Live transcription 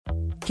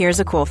Here's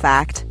a cool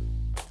fact.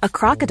 A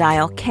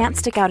crocodile can't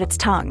stick out its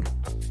tongue.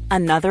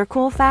 Another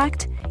cool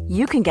fact,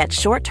 you can get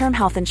short-term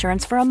health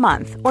insurance for a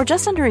month or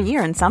just under a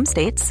year in some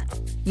states.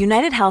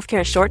 United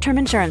Healthcare short-term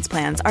insurance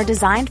plans are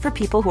designed for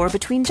people who are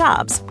between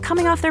jobs,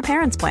 coming off their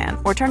parents' plan,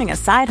 or turning a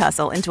side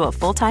hustle into a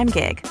full-time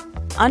gig.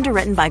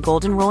 Underwritten by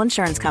Golden Rule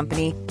Insurance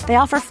Company, they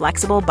offer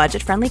flexible,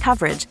 budget-friendly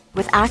coverage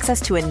with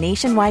access to a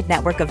nationwide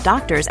network of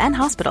doctors and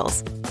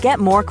hospitals. Get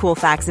more cool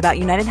facts about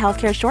United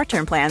Healthcare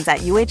short-term plans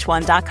at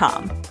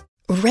uh1.com.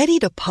 Ready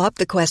to pop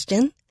the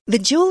question? The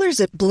jewelers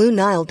at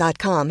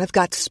BlueNile.com have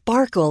got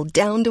sparkle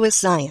down to a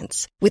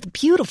science with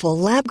beautiful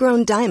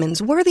lab-grown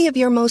diamonds worthy of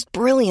your most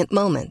brilliant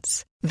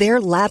moments.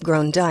 Their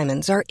lab-grown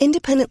diamonds are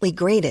independently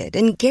graded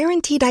and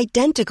guaranteed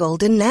identical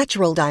to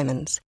natural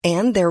diamonds,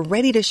 and they're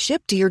ready to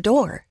ship to your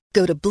door.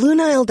 Go to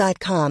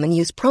BlueNile.com and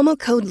use promo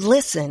code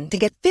LISTEN to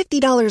get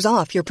 $50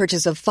 off your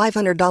purchase of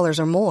 $500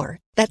 or more.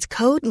 That's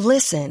code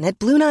LISTEN at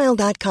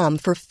BlueNile.com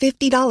for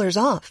 $50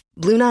 off.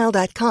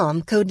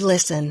 BlueNile.com, code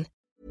LISTEN.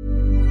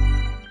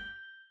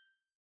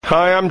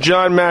 Hi, I'm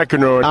John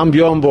McEnroe. I'm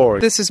Bjorn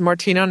Borg. This is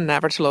Martina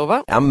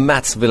Navratilova. I'm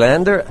Mats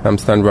Wilander. I'm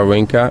Stan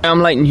Wawrinka.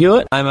 I'm Leighton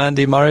Hewitt. I'm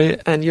Andy Murray.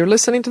 And you're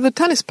listening to the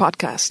Tennis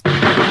Podcast.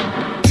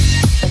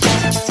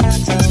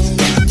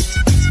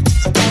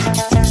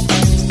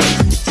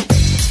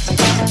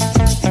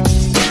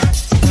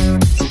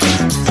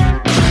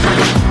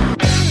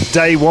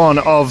 Day one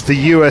of the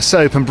US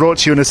Open, brought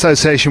to you in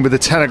association with The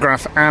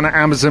Telegraph and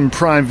Amazon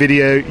Prime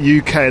Video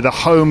UK. The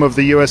home of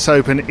the US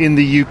Open in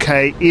the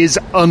UK is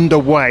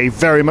underway,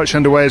 very much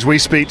underway as we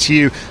speak to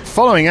you,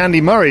 following Andy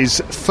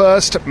Murray's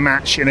first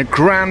match in a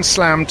Grand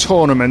Slam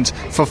tournament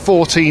for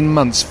 14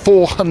 months,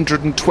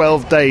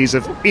 412 days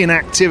of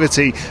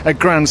inactivity at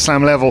Grand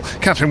Slam level.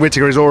 Catherine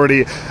Whitaker is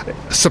already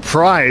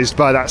surprised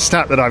by that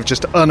stat that I've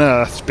just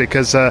unearthed,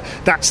 because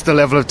that's the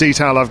level of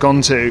detail I've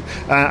gone to,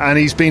 and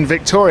he's been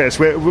victorious.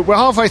 We're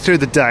halfway through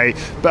the day,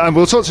 and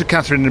we'll talk to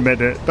Catherine in a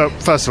minute. But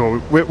first of all,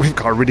 we've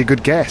got a really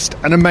good guest,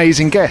 an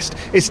amazing guest.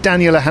 It's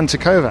Daniela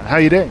Hantuchova. How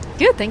are you doing?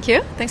 Good, thank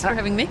you. Thanks for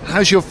having me.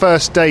 How's your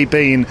first day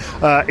been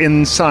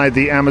inside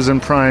the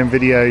Amazon Prime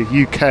Video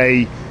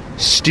UK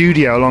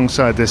studio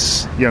alongside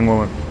this young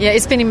woman? Yeah,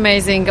 it's been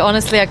amazing.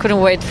 Honestly, I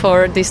couldn't wait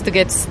for this to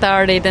get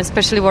started, and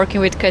especially working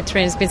with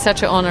Catherine. It's been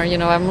such an honor. You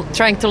know, I'm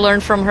trying to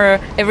learn from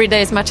her every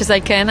day as much as I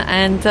can.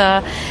 And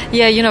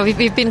yeah, you know,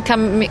 we've been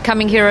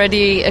coming here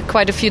already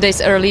quite a few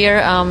days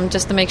earlier,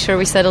 just to make sure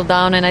we settle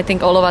down. And I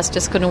think all of us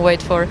just couldn't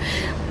wait for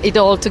it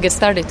all to get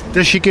started.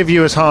 Does she give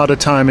you as hard a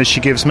time as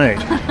she gives me?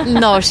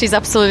 No, she's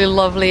absolutely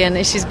lovely,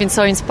 and she's been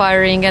so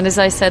inspiring. And as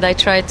I said, I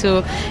try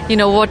to, you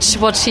know, watch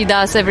what she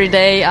does every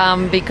day,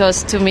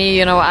 because to me,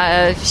 you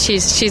know,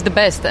 she's the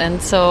best.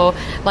 And so,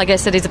 like I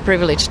said, it's a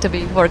privilege to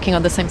be working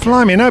on the same team.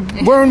 Blimey,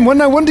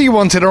 no wonder you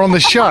wanted her on the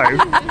show.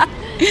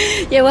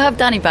 Yeah, we'll have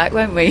Danny back,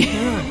 won't we?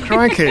 Yeah,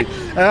 crikey.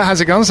 How's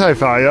it gone so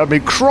far? I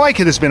mean,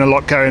 crikey, there's been a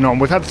lot going on.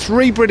 We've had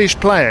 3 British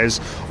players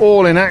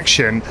all in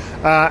action.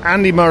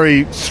 Andy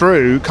Murray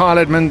through, Kyle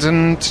Edmund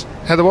and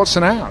Heather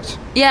Watson out.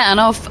 Yeah, and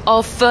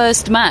our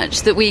first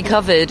match that we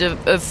covered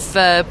of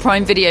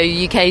Prime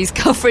Video UK's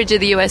coverage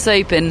of the US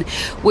Open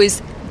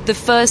was the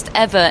first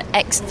ever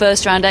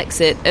first round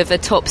exit of a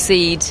top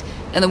seed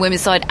and the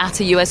women's side at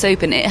a US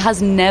Open. It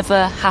has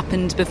never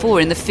happened before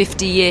in the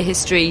 50-year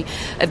history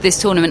of this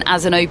tournament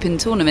as an Open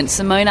tournament.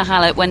 Simona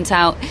Halep went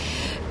out.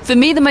 For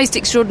me, the most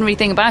extraordinary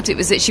thing about it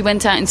was that she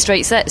went out in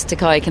straight sets to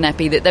Kaia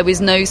Kanepi, that there was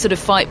no sort of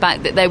fight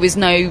back, that there was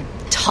no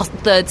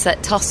third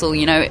set tussle.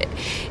 You know,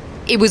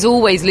 it was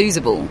always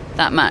losable,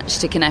 that match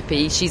to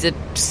Kanepi. She's a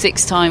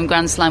 6-time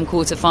Grand Slam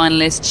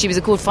quarter-finalist. She was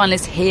a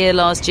quarter-finalist here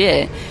last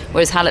year,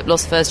 whereas Halep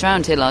lost first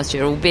round here last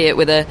year, albeit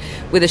with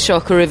a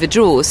shocker of a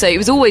draw. So it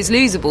was always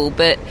losable,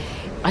 but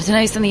I don't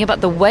know, something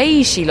about the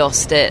way she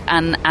lost it,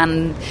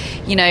 and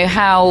you know,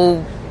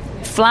 how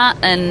flat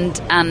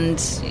and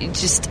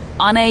just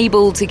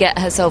unable to get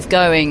herself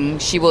going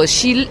she was.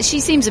 She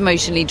seems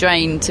emotionally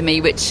drained to me,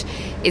 which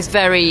is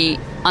very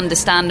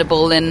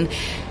understandable, and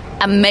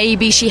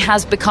maybe she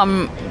has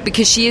become,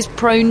 because she is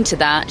prone to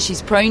that,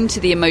 she's prone to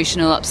the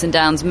emotional ups and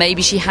downs,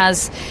 maybe she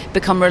has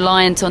become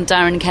reliant on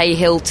Darren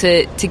Cahill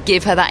to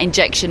give her that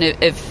injection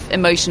of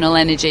emotional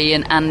energy,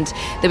 and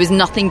there was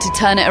nothing to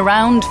turn it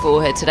around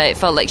for her today. It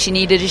felt like she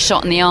needed a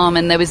shot in the arm,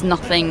 and there was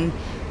nothing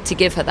to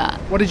give her that.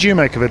 What did you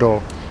make of it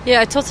all? Yeah,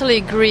 I totally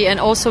agree. And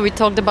also we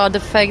talked about the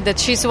fact that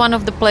she's one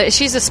of the players.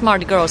 She's a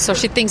smart girl, so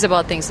she thinks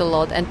about things a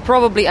lot. And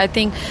probably, I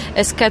think,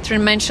 as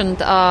Catherine mentioned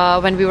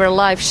when we were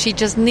live, she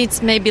just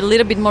needs maybe a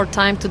little bit more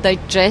time to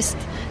digest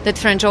that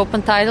French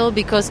Open title,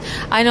 because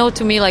I know,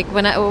 to me, like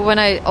when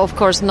I of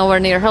course nowhere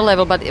near her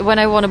level, but when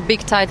I won a big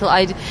title,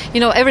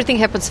 everything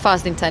happens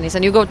fast in tennis,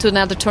 and you go to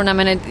another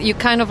tournament and you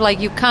kind of like,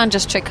 you can't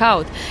just check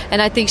out.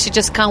 And I think she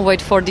just can't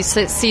wait for this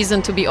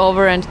season to be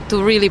over and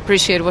to really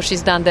appreciate what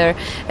she's done there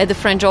at the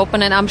French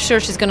Open. And I'm sure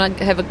she's going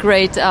to have a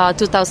great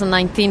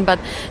 2019, but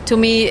to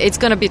me it's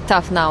going to be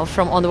tough now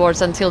from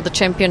onwards until the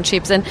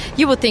championships. And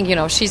you would think, you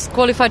know, she's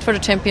qualified for the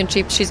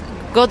championship, she's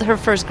got her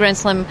first Grand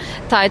Slam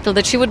title,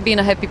 that she would be in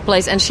a happy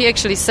place, and she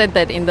actually said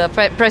that in the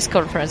press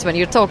conference when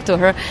you talk to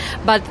her.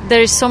 But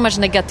there is so much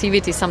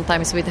negativity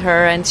sometimes with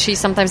her, and she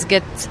sometimes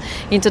gets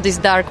into this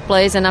dark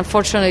place, and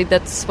unfortunately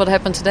that's what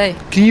happened today.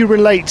 Can you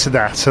relate to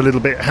that a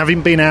little bit,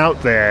 having been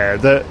out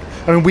there?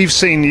 We've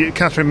seen,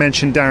 Catherine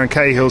mentioned Darren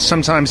Cahill,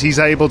 sometimes he's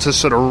able to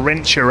sort of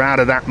wrench her out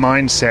of that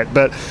mindset,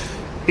 but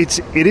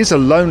it is a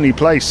lonely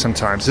place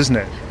sometimes, isn't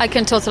it? I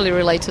can totally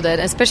relate to that,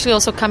 especially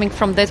also coming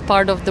from that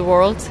part of the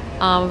world.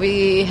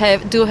 We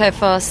do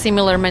have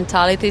similar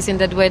mentalities in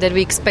that way, that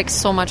we expect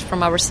so much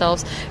from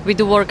ourselves. We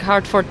do work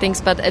hard for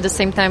things, but at the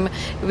same time,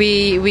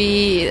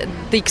 the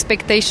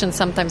expectation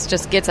sometimes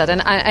just gets at,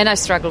 and I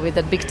struggle with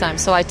that big time.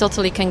 So I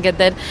totally can get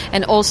that.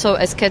 And also,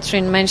 as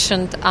Catherine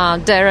mentioned,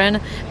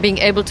 Darren being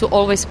able to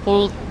always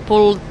pull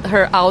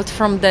her out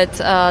from that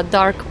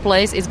dark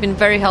place, it's been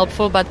very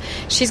helpful, but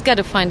she's got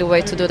to find a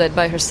way to do that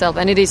by herself,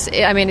 and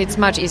it's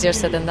much easier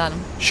said than done.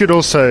 Should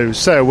also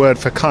say a word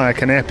for Kaia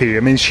Kanepi. I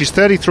mean, she's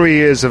 33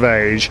 years of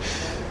age.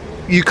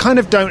 You kind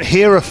of don't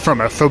hear from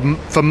her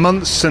for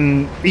months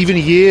and even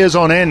years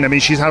on end. I mean,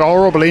 she's had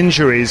horrible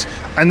injuries,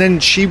 and then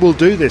she will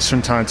do this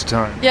from time to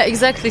time. Yeah,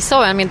 exactly so.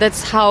 I mean,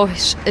 that's how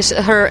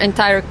her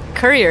entire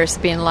career has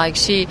been. Like,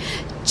 she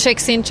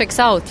checks in, checks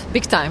out,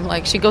 big time.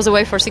 Like, she goes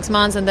away for 6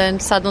 months and then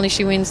suddenly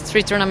she wins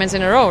 3 tournaments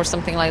in a row or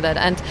something like that.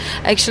 And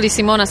actually,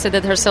 Simona said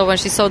that herself when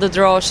she saw the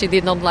draw. She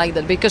did not like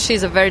that, because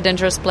she's a very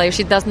dangerous player.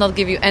 She does not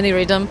give you any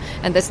rhythm,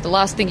 and that's the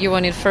last thing you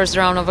want in first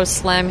round of a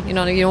slam.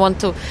 You want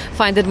to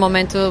find that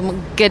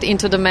momentum, get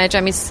into the match.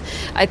 I mean,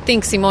 I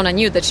think Simona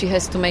knew that she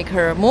has to make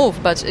her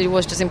move, but it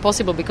was just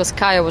impossible because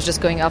Kaia was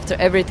just going after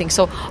everything.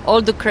 So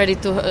all the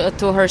credit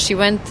to her. She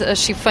went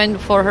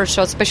for her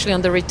shot, especially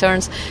on the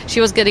returns.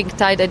 She was getting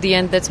tight at the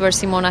end. That's where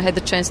Simona had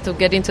the chance to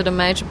get into the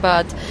match.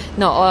 But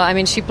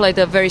no, she played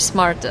a very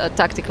smart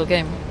tactical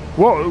game.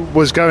 What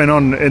was going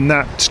on in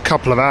that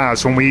couple of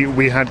hours when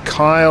we had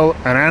Kyle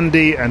and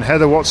Andy and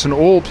Heather Watson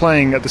all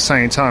playing at the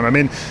same time? I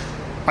mean,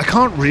 I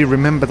can't really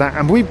remember that.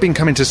 And we've been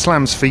coming to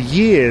slams for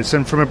years,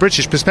 and from a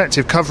British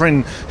perspective,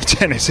 covering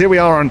tennis, here we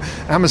are on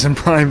Amazon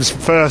Prime's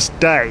first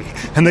day,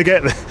 and they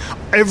get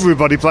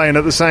everybody playing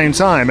at the same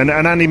time. And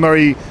Andy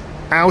Murray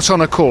out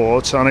on a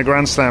court on a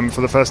Grand Slam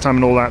for the first time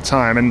in all that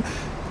time. And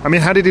I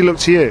mean, how did he look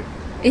to you?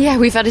 Yeah,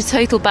 we've had a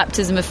total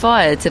baptism of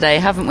fire today,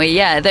 haven't we?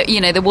 Yeah,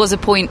 there was a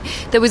point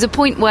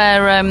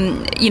where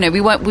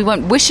we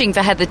weren't wishing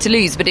for Heather to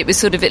lose, but it was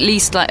sort of at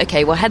least like,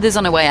 okay, well, Heather's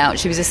on her way out.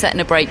 She was a set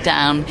and a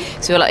breakdown,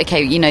 so we're like,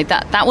 okay,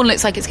 that one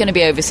looks like it's going to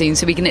be over soon,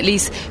 so we can at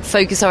least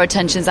focus our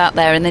attentions out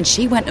there. And then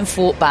she went and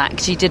fought back.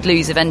 She did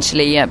lose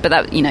eventually, but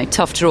that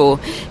tough draw,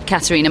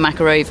 Katerina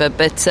Makarova.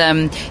 But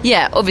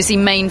obviously,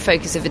 main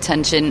focus of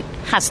attention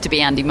has to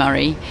be Andy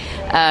Murray.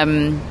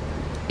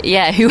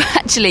 who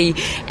actually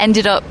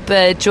ended up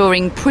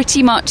drawing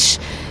pretty much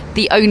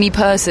the only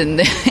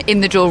person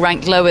in the draw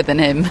ranked lower than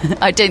him.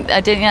 I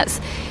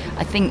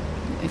think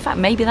in fact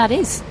maybe that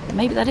is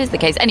the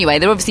case. Anyway,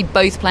 they're obviously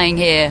both playing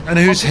here. And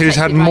who's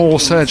had more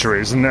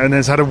surgeries and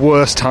has had a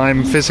worse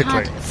time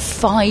physically?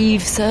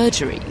 5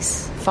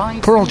 surgeries.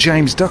 Poor old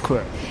James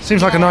Duckworth.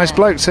 Seems like a nice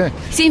bloke too.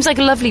 Seems like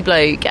a lovely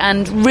bloke,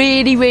 and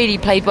really, really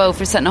played well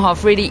for a set and a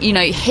half. Really,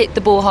 hit the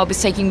ball hard, was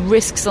taking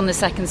risks on the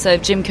second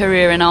serve. Jim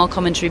Courier in our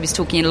commentary was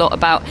talking a lot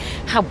about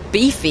how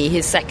beefy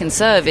his second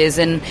serve is,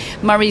 and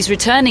Murray's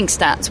returning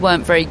stats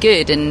weren't very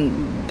good.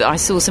 And I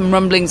saw some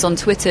rumblings on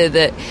Twitter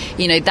that,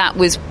 that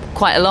was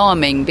quite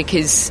alarming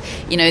because,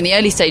 in the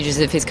early stages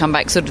of his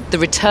comeback, sort of the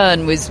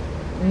return was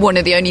one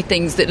of the only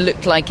things that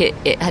looked like it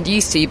had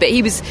used to. But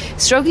he was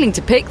struggling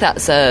to pick that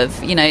serve.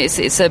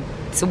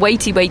 It's a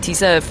weighty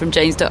serve from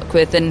James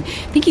Duckworth, and I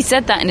think he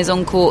said that in his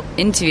on-court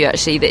interview,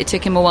 actually, that it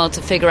took him a while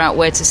to figure out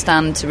where to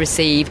stand to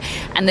receive.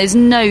 And there's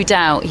no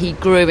doubt he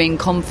grew in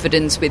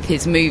confidence with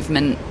his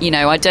movement.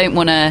 I don't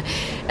want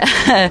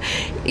to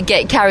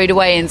get carried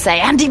away and say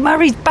Andy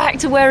Murray's back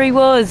to where he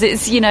was.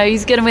 It's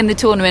he's going to win the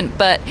tournament,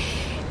 but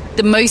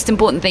the most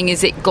important thing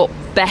is it got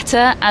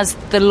better as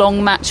the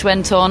long match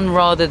went on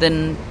rather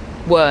than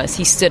worse.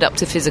 He stood up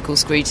to physical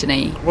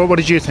scrutiny. What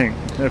did you think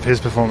of his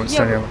performance,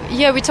 Danielle?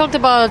 Yeah, we talked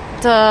about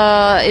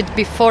it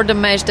before the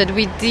match, that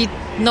we did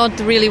not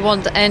really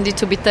want Andy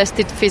to be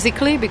tested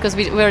physically because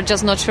we were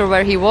just not sure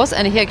where he was,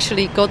 and he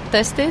actually got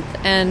tested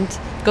and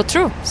got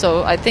through.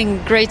 So I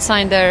think great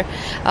sign there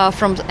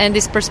from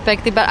Andy's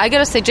perspective. But I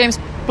gotta say, James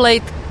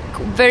played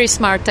very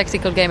smart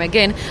tactical game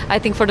again. I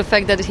think for the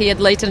fact that he had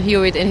Leighton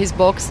Hewitt in his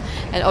box,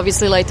 and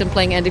obviously Leighton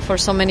playing Andy for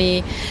so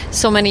many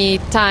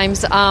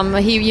times,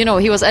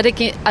 he was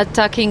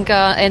attacking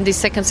Andy's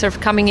second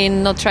serve, coming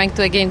in, not trying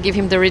to again give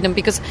him the rhythm,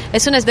 because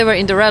as soon as they were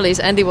in the rallies,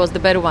 Andy was the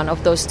better one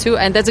of those two,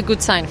 and that's a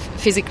good sign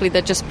physically.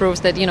 That just proves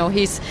that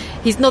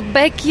he's not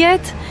back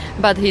yet,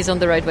 but he's on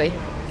the right way.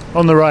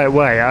 On the right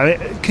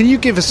way. Can you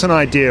give us an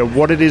idea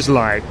what it is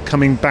like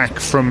coming back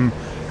from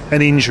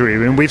an injury? I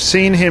mean, we've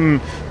seen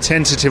him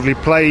tentatively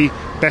play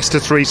best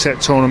of 3 set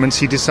tournaments.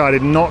 He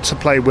decided not to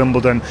play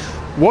Wimbledon.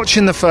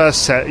 Watching the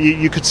first set,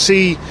 you could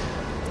see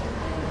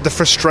the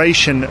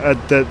frustration,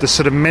 the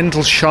sort of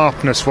mental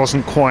sharpness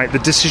wasn't quite, the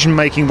decision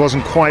making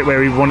wasn't quite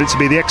where he wanted to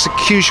be, the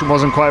execution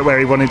wasn't quite where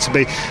he wanted to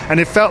be, and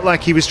it felt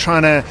like he was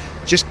trying to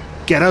just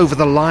get over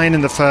the line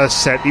in the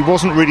first set. He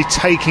wasn't really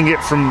taking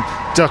it from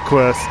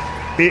Duckworth.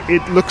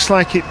 It looks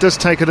like it does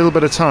take a little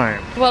bit of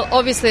time. Well,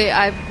 obviously,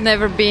 I've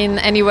never been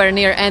anywhere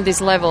near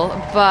Andy's level,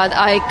 but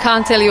I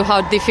can't tell you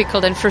how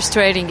difficult and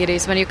frustrating it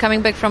is when you're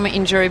coming back from an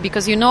injury,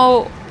 because you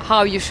know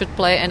how you should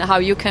play and how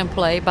you can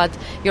play, but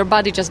your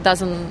body just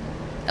doesn't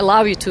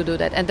allow you to do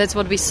that. And that's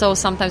what we saw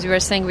sometimes. We were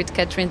saying with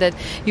Catherine that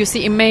you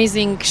see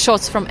amazing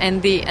shots from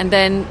Andy, and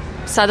then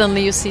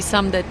suddenly you see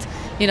some that,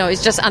 you know,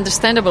 it's just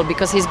understandable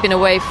because he's been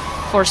away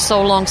for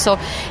so long. So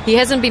he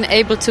hasn't been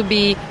able to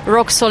be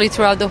rock solid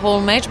throughout the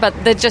whole match, but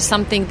that's just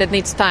something that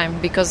needs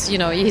time because, you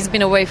know, he's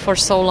been away for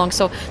so long.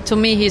 So to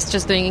me, he's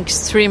just doing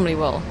extremely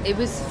well. It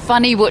was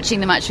funny watching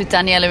the match with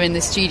Daniela in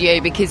the studio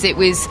because it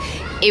was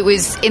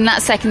in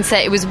that second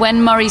set, it was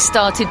when Murray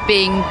started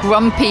being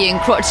grumpy and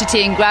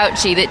crotchety and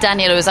grouchy that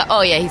Daniela was like,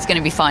 oh yeah, he's going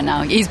to be fine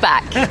now. He's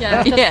back.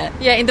 Yeah,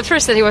 in the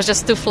first set he was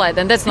just too flat,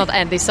 and that's not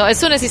Andy. So as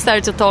soon as he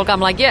started to talk,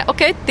 I'm like, yeah,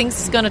 okay,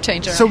 things is going to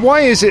change. So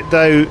why is it,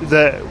 though,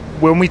 that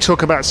when we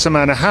talk about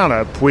Simona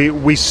Halep,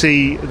 we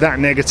see that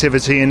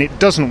negativity and it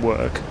doesn't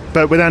work,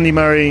 but with Andy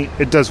Murray,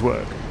 it does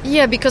work?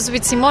 Yeah, because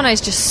with Simona,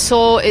 it's just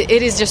so, it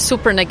is just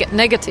super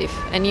negative,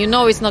 and you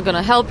know it's not going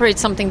to help her.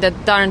 It's something that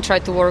Darren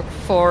tried to work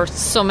for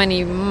so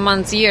many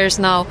months, years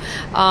now,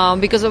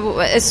 because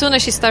as soon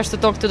as she starts to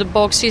talk to the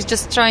box, she's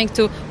just trying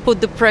to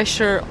put the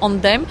pressure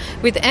on them.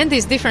 With Andy,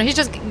 it's different. He's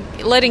just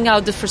letting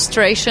out the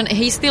frustration.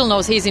 He still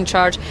knows he's in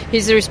charge.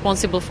 He's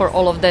responsible for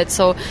all of that.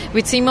 So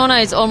with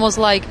Simona, it's almost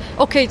like,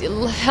 okay,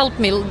 help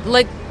me,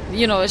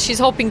 you know, she's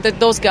hoping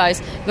that those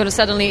guys are going to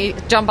suddenly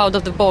jump out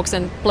of the box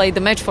and play the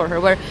match for her.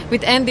 Where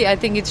with Andy, I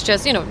think it's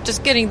just, you know,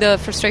 just getting the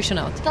frustration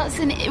out. That's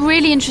a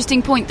really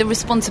interesting point, the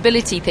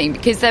responsibility thing,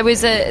 because there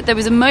was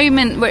a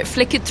moment where it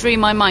flickered through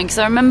my mind. Because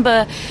I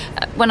remember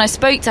when I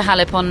spoke to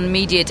Halep on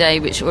Media Day,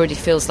 which already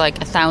feels like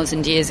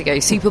 1,000 years ago,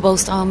 Super Bowl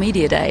style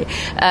Media Day,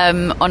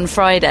 on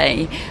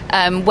Friday,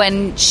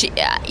 when she,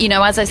 you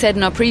know, as I said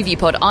in our preview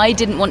pod, I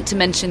didn't want to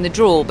mention the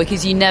draw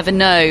because you never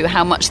know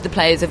how much the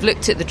players have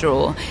looked at the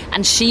draw,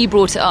 and she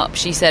brought it up.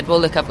 She said, well,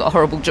 look, I've got a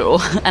horrible draw,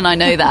 and I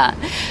know that.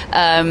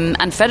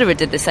 And Federer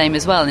did the same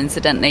as well,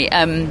 incidentally.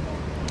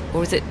 Or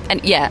was it?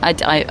 And yeah,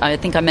 I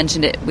think I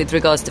mentioned it with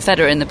regards to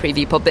Federer in the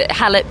preview pod, but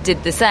Halep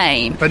did the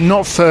same. But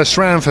not first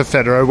round for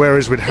Federer,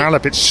 whereas with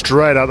Halep, it's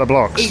straight out the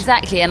blocks.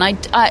 Exactly, and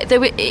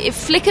it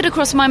flickered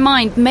across my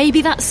mind,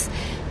 maybe that's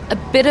a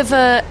bit of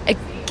a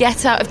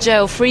get out of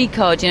jail free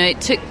card. You know,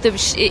 it took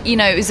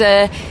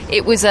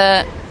it was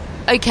a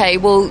okay,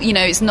 well, you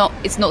know, it's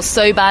not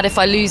so bad if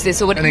I lose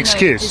this or whatever. An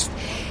excuse.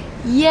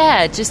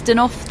 Just an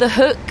off the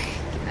hook.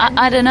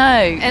 I don't know.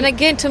 And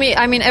again, to me,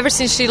 I mean, ever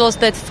since she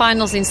lost that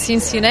finals in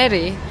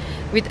Cincinnati,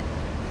 with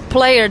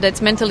player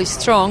that's mentally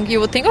strong, you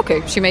would think,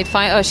 okay,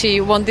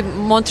 she won the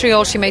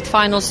Montreal, she made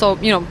finals, so,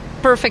 you know,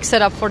 perfect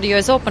setup for the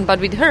US Open.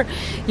 But with her,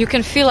 you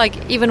can feel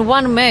like even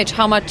one match,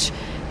 how much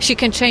she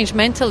can change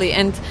mentally.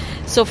 And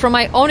so from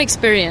my own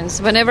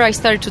experience, whenever I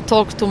started to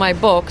talk to my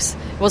box,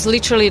 was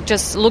literally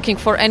just looking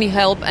for any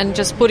help and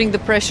just putting the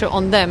pressure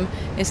on them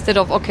instead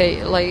of,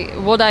 okay, like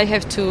what I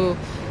have to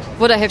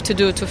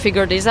do to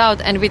figure this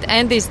out. And with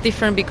Andy, it's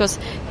different because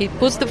he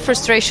puts the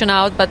frustration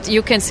out, but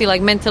you can see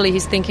like mentally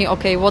he's thinking,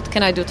 okay, what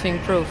can I do to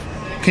improve?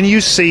 Can you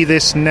see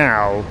this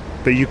now,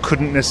 but you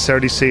couldn't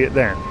necessarily see it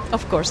then?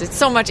 Of course, it's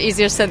so much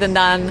easier said than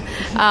done.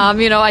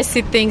 You know, I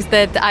see things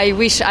that I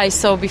wish I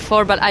saw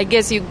before, but I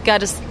guess you got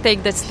to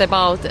take that step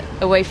out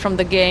away from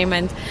the game,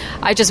 and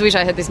I just wish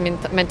I had this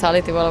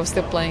mentality while I was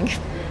still playing.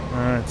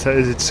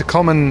 It's a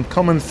common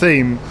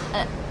theme.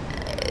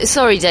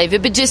 Sorry,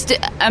 David, but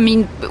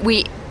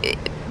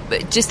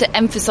just to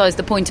emphasise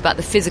the point about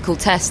the physical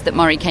test that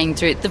Murray came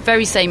through at the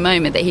very same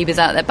moment that he was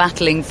out there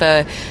battling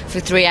for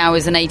 3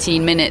 hours and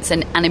 18 minutes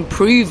and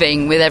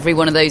improving with every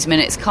one of those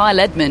minutes. Kyle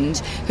Edmund,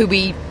 who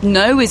we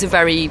know is a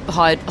very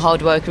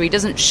hard worker, he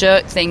doesn't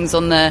shirk things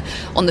on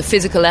the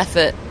physical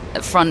effort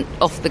front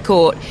off the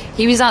court.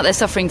 He was out there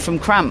suffering from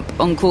cramp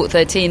on court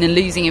 13 and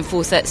losing in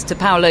 4 sets to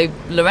Paolo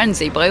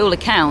Lorenzi. By all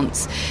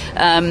accounts,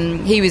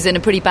 he was in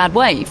a pretty bad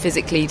way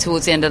physically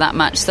towards the end of that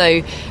match.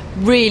 So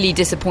really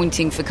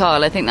disappointing for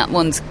Kyle. I think that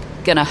one's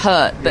going to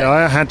hurt. But yeah,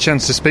 I had a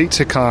chance to speak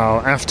to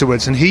Kyle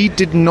afterwards, and he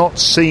did not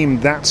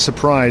seem that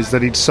surprised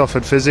that he'd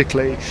suffered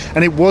physically.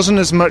 And it wasn't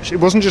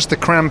just the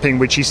cramping,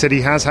 which he said he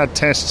has had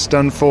tests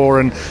done for,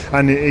 and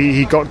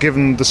he got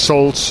given the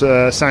salt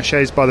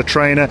sachets by the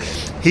trainer.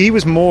 He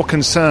was more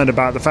concerned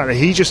about the fact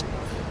that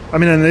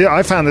and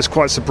I found this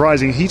quite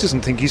surprising, he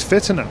doesn't think he's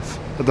fit enough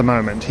at the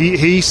moment.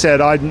 He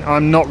said,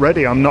 I'm not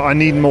ready, I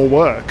need more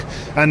work.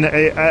 And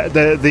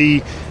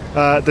the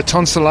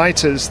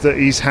tonsillitis that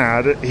he's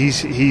had,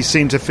 he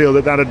seemed to feel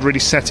that had really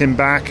set him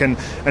back, and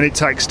it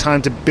takes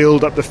time to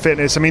build up the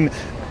fitness. I mean,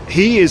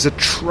 he is a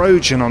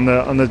Trojan on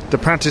the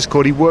practice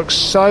court. He works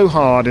so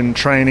hard in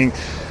training,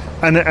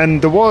 and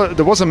there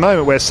was a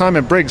moment where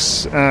Simon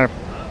Briggs,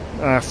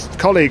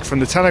 colleague from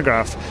the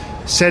Telegraph,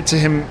 said to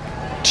him,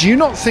 do you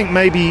not think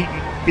maybe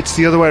it's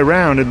the other way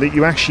around and that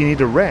you actually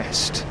need a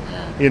rest?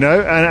 You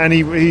know, and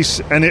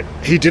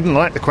he didn't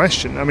like the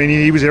question. I mean,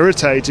 he was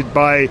irritated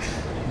by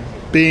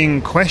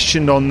being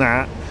questioned on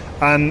that.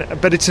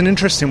 But it's an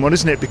interesting one,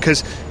 isn't it?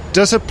 Because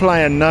does a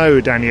player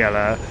know,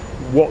 Daniela,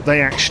 what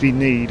they actually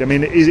need? I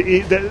mean,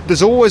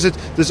 there's always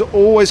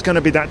going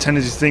to be that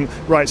tendency to think,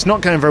 right, it's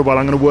not going very well,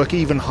 I'm going to work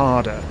even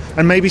harder.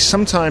 And maybe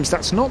sometimes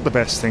that's not the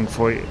best thing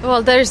for you.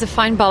 Well, there is a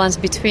fine balance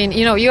between,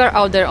 you are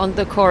out there on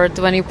the court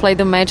when you play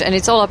the match, and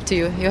it's all up to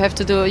you. You have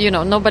to do,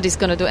 nobody's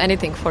going to do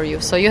anything for you.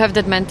 So you have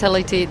that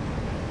mentality,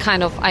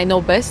 kind of, I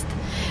know best.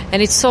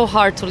 And it's so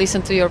hard to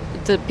listen to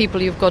the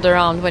people you've got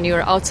around when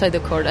you're outside the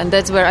court. And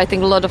that's where I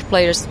think a lot of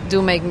players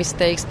do make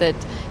mistakes that,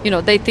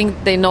 they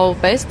think they know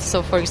best.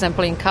 So, for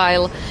example, in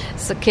Kyle's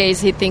case,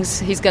 he thinks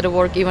he's got to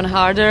work even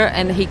harder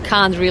and he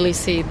can't really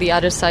see the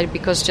other side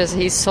because just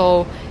he's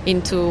so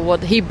into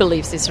what he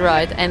believes is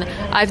right. And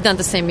I've done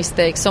the same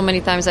mistake. So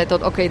many times I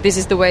thought, okay, this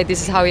is the way,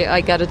 this is how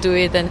I got to do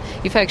it. And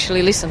if I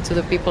actually listened to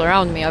the people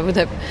around me, I would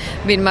have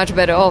been much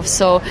better off.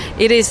 So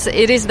it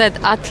is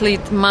that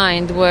athlete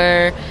mind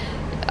where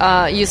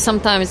you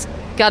sometimes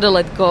gotta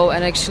let go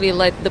and actually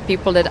let the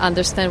people that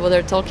understand what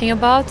they're talking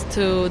about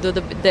to do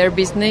their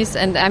business.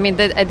 And I mean,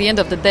 at the end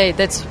of the day,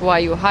 that's why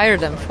you hire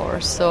them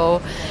for.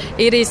 So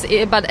it is,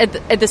 but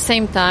at the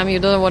same time, you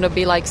don't want to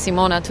be like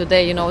Simona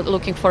today,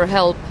 looking for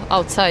help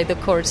outside the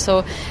court.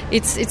 So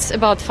it's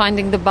about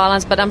finding the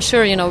balance. But I'm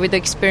sure, with the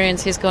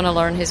experience, he's going to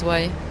learn his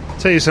way.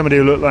 Tell you somebody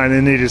who looked like they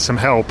needed some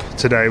help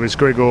today was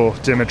Grigor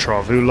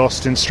Dimitrov, who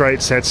lost in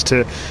straight sets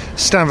to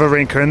Stan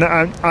Wawrinka. And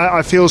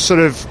I feel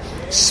sort of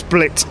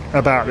split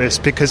about this,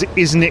 because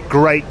isn't it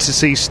great to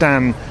see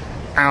Stan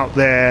out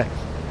there,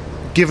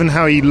 given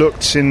how he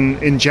looked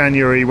in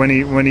January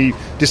when he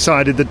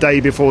decided the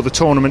day before the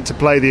tournament to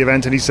play the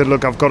event, and he said,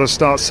 look, I've got to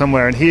start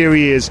somewhere, and here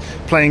he is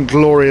playing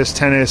glorious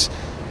tennis.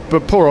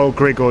 But poor old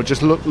Grigor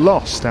just looked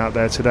lost out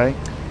there today.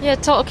 Yeah,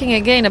 talking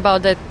again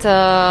about that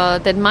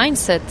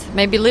mindset,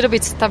 maybe a little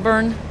bit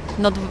stubborn,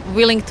 not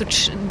willing to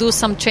do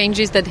some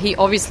changes that he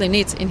obviously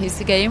needs in his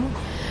game.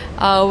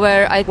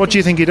 What do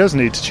you think he does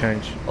need to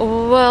change?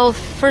 Well,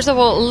 first of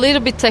all, a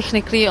little bit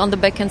technically on the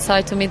backhand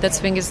side. To me, that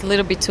swing is a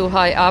little bit too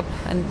high up,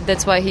 and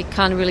that's why he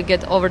can't really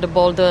get over the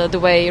ball the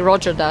way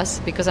Roger does.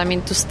 Because, I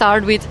mean, to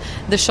start with,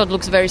 the shot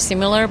looks very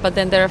similar, but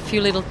then there are a few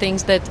little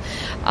things that,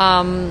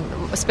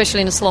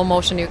 especially in the slow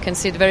motion, you can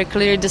see it very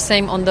clearly. The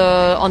same on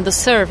the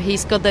serve.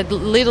 He's got that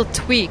little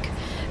tweak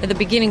at the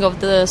beginning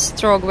of the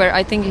stroke where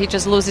I think he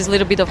just loses a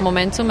little bit of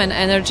momentum and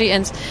energy,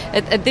 and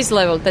at this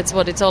level that's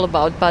what it's all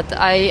about. But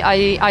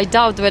I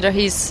doubt whether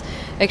he's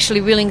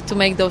actually willing to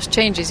make those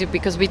changes,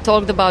 because we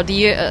talked about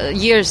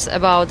years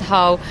about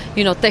how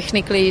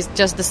technically he's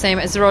just the same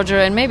as Roger,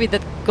 and maybe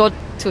that got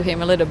to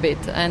him a little bit.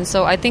 And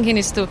so I think he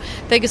needs to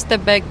take a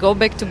step back, go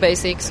back to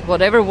basics,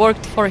 whatever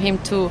worked for him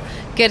to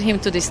get him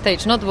to this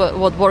stage, not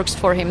what works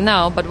for him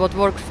now, but what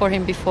worked for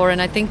him before.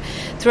 And I think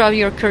throughout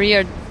your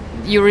career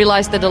you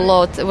realize that a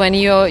lot when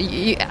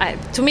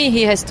to me,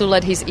 he has to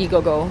let his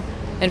ego go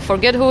and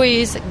forget who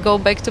he is, go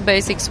back to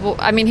basics.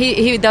 I mean,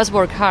 he does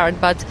work hard,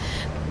 but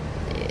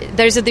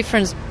there's a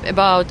difference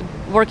about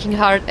working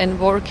hard and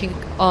working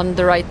on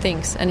the right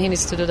things, and he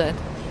needs to do that.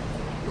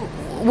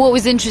 What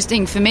was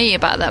interesting for me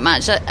about that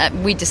match,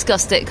 we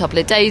discussed it a couple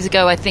of days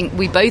ago, I think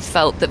we both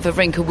felt that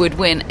Wawrinka would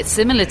win. It's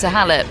similar to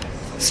Halep,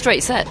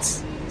 straight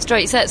sets,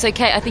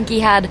 okay. I think he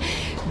had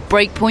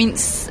break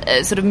points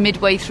sort of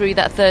midway through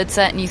that third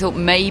set, and you thought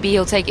maybe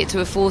he'll take it to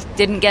a fourth.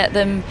 Didn't get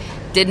them,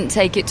 didn't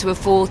take it to a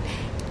fourth,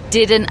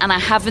 and I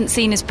haven't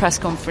seen his press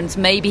conference.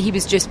 Maybe he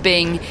was just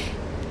being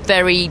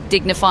very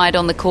dignified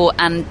on the court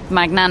and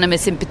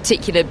magnanimous in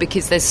particular,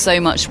 because there's so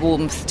much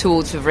warmth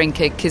towards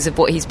Wawrinka because of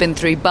what he's been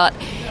through, but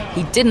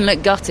he didn't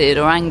look gutted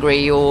or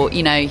angry, or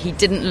he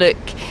didn't look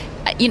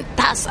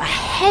that's a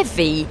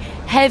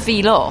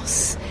heavy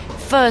loss.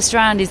 First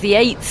round is the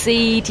 8th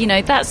seed,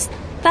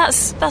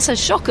 that's a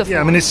shocker for him.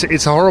 I mean,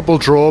 it's a horrible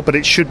draw, but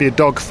it should be a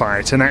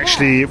dogfight, and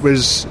actually it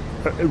was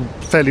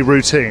fairly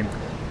routine.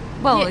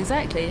 Well,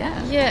 exactly,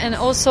 yeah. Yeah, and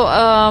also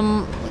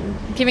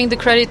giving the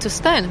credit to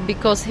Stan,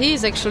 because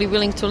he's actually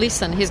willing to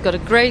listen. He's got a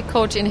great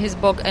coach in his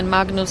book, and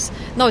Magnus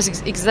knows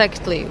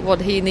exactly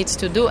what he needs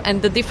to do.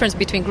 And the difference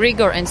between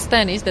Grigor and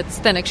Stan is that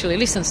Stan actually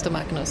listens to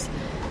Magnus.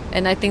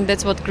 And I think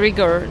that's what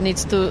Grigor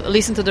needs to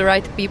listen to the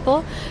right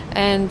people.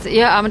 And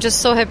yeah, I'm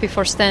just so happy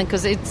for Stan,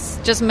 because it's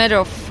just a matter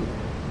of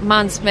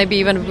months, maybe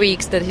even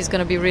weeks, that he's going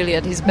to be really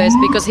at his best,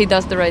 because he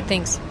does the right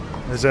things.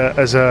 As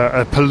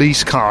a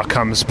police car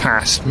comes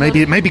past,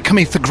 maybe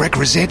coming for Greg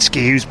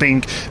Rosetsky, who's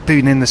been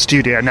in the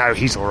studio. No,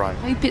 he's all right.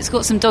 I hope it's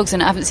got some dogs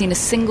in it. I haven't seen a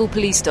single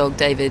police dog,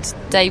 David.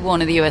 Day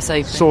one of the US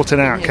Open. Sort it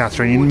out,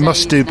 Catherine. You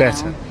must do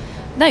better.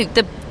 No,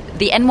 the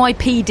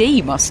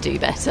NYPD must do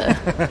better.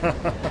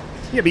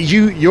 Yeah, but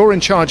you're in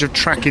charge of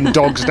tracking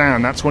dogs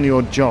down. That's one of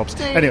your jobs.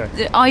 Anyway,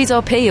 the eyes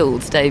are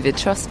peeled, David.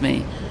 Trust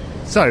me.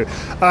 So,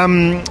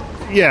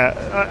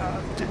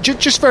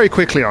 just very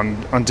quickly on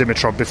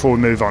Dimitrov before we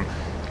move on.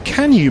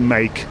 Can you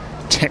make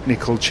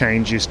technical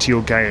changes to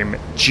your game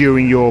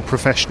during your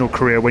professional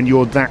career when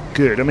you're that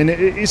good? I mean,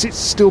 is it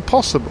still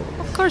possible?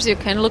 Of course you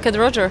can. Look at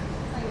Roger.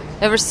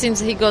 Ever since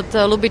he got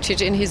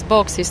Lubicic in his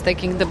box, he's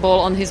taking the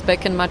ball on his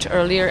backhand much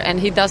earlier, and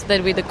he does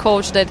that with a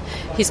coach that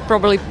he's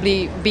probably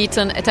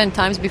beaten 10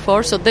 times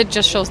before, so that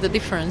just shows the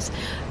difference.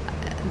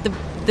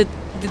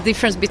 The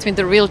difference between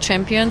the real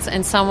champions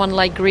and someone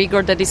like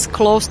Grigor that is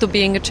close to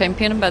being a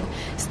champion but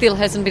still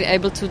hasn't been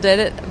able to do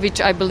it,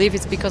 which I believe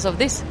is because of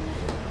this.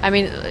 I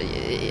mean,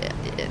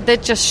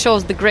 that just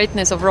shows the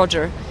greatness of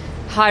Roger,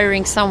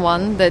 hiring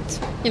someone that,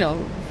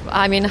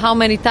 I mean, how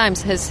many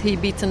times has he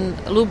beaten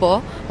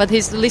Lubo? But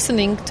he's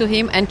listening to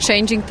him and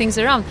changing things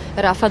around.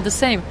 Rafa the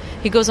same.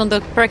 He goes on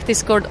the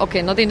practice court,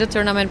 okay, not in the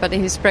tournament, but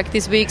in his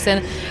practice weeks.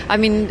 And, I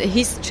mean,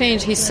 he's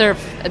changed his serve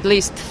at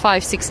least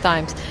 5-6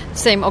 times.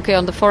 Same, okay,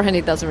 on the forehand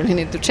he doesn't really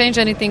need to change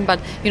anything, but,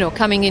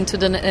 coming into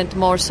the net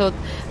more. So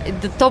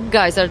the top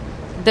guys are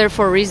there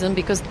for a reason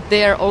because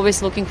they are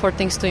always looking for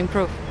things to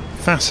improve.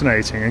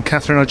 Fascinating. And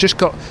Catherine, I just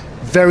got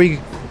very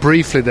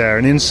briefly there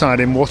an insight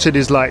in what it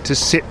is like to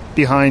sit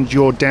behind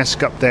your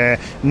desk up there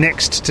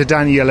next to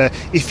Daniela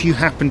if you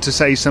happen to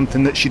say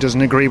something that she doesn't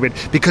agree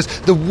with, because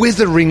the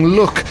withering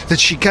look that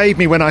she gave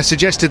me when I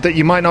suggested that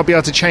you might not be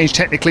able to change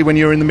technically when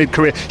you're in the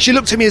mid-career, she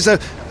looked at me as though,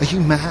 are you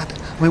mad?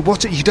 I mean,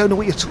 what? You don't know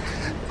what you're talking.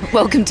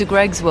 Welcome to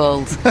Greg's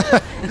world.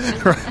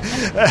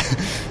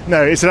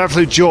 No, it's an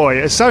absolute joy.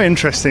 It's so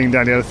interesting,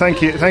 Daniela.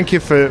 Thank you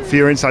for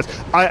your insights.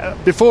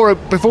 Before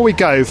we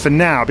go, for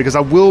now, because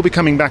I will be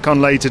coming back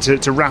on later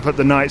to wrap up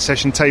the night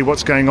session, tell you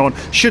what's going on,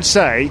 should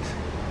say,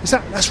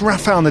 that's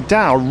Rafael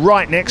Nadal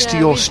right next to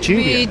your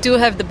studio. We do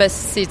have the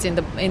best seats in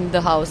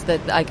the house,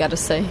 that I gotta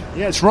say.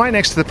 Yeah, it's right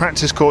next to the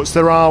practice courts.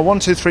 There are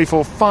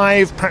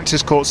 5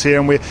 practice courts here,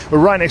 and we're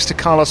right next to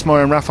Carlos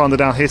Moya and Rafael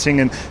Nadal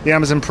hitting, and the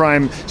Amazon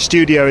Prime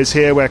studio is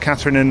here where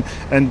Catherine and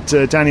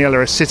Daniela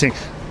are sitting.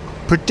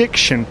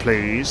 Prediction,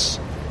 please.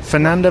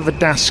 Fernando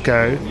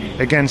Verdasco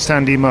against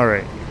Andy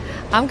Murray.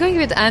 I'm going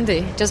with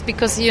Andy, just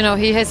because, he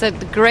has a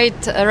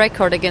great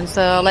record against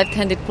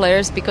left-handed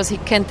players because he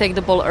can take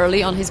the ball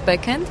early on his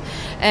backhand.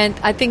 And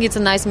I think it's a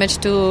nice match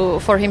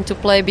for him to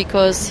play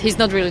because he's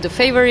not really the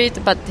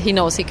favorite, but he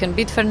knows he can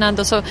beat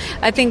Fernando. So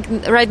I think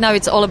right now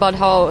it's all about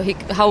how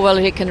well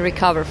he can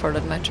recover for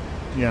that match.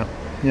 Yeah.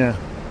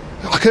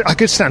 I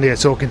could stand here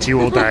talking to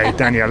you all day,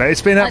 Daniela.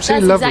 It's been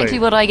absolutely lovely. That's exactly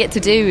what I get to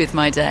do with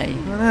my day. I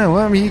know.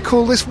 Well, I mean, you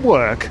call this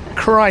work?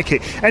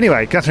 Crikey.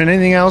 Anyway, Catherine,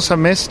 anything else I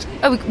missed?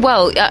 Oh,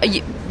 well,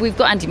 we've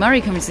got Andy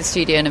Murray coming to the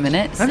studio in a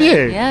minute. Have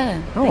you?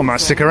 Yeah. Oh, I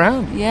might stick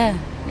around. Yeah,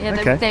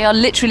 okay. They are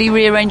literally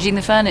rearranging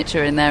the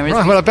furniture in there.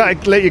 Right, well, I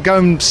better let you go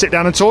and sit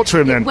down and talk to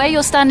him then. Where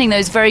you're standing, though,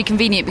 is very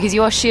convenient because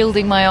you are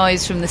shielding my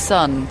eyes from the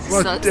sun.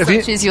 Well, such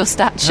is your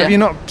stature. Have you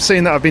not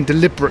seen that I've been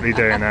deliberately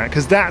doing that?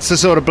 Because that's the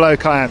sort of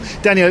bloke I am.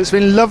 Daniel, it's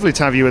been lovely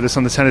to have you with us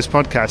on the Tennis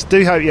Podcast.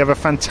 Do hope you have a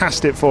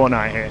fantastic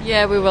fortnight here.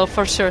 Yeah, we will,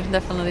 for sure,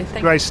 definitely.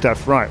 Thank Great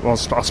stuff. Right, well,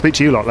 I'll speak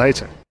to you lot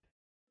later.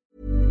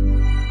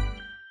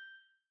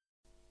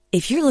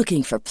 If you're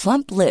looking for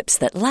plump lips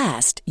that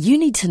last, you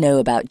need to know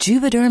about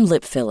Juvederm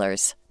lip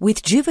fillers.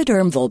 With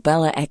Juvederm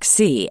Volbella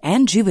XC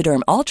and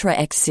Juvederm Ultra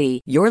XC,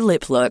 your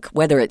lip look,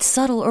 whether it's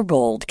subtle or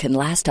bold, can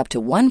last up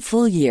to 1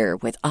 full year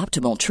with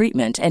optimal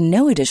treatment and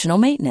no additional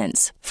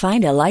maintenance.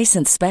 Find a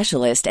licensed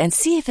specialist and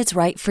see if it's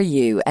right for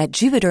you at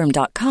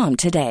Juvederm.com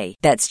today.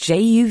 That's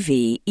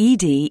JUVEDERM.com.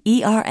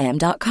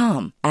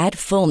 Add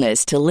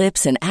fullness to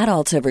lips in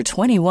adults over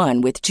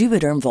 21 with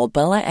Juvederm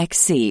Volbella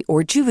XC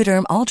or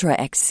Juvederm Ultra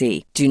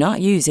XC. Do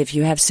not use if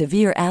you have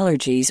severe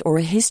allergies or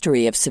a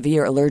history of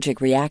severe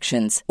allergic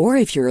reactions, or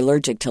if you're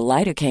allergic to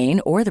lidocaine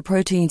or the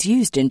proteins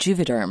used in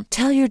Juvederm.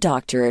 Tell your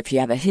doctor if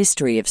you have a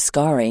history of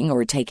scarring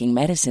or taking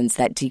medicines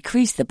that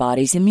decrease the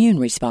body's immune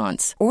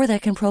response or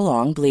that can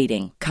prolong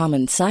bleeding.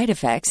 Common side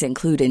effects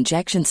include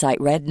injection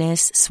site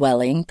redness,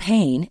 swelling,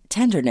 pain,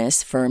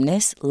 tenderness,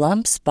 firmness,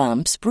 lumps,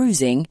 bumps,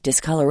 bruising,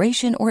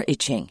 discoloration, or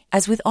itching.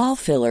 As with all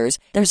fillers,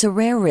 there's a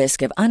rare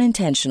risk of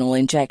unintentional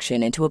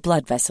injection into a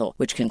blood vessel,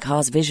 which can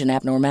cause vision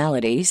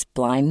abnormalities,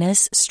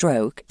 blindness,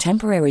 stroke,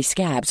 temporary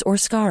scabs, or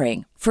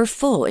scarring. For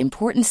full,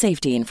 important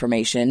safety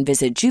information,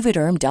 visit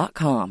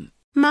Juvederm.com.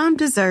 Mom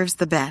deserves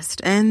the best,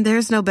 and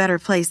there's no better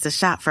place to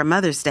shop for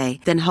Mother's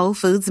Day than Whole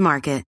Foods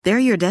Market. They're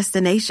your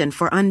destination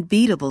for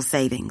unbeatable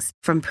savings,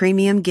 from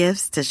premium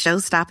gifts to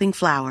show-stopping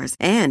flowers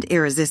and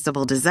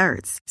irresistible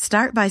desserts.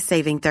 Start by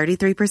saving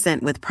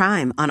 33% with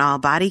Prime on all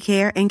body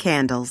care and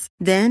candles.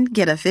 Then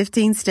get a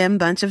 15-stem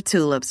bunch of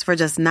tulips for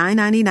just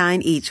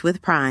 $9.99 each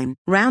with Prime.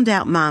 Round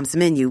out Mom's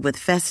menu with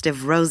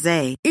festive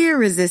rosé,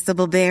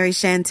 irresistible berry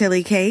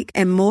chantilly cake,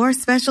 and more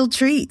special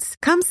treats.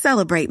 Come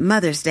celebrate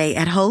Mother's Day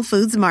at Whole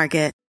Foods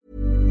Market.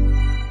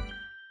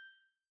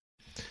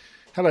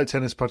 Hello,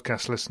 Tennis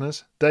Podcast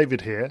listeners.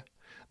 David here.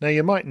 Now,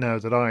 you might know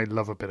that I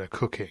love a bit of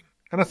cooking,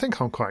 and I think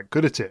I'm quite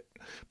good at it.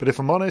 But if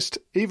I'm honest,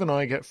 even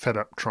I get fed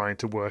up trying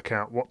to work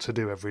out what to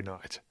do every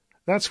night.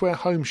 That's where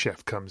Home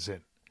Chef comes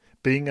in.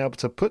 Being able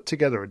to put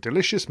together a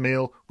delicious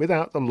meal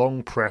without the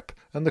long prep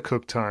and the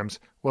cook times,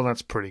 well,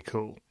 that's pretty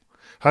cool.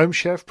 Home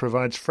Chef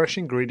provides fresh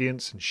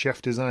ingredients and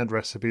chef-designed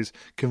recipes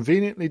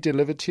conveniently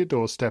delivered to your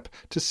doorstep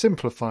to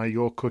simplify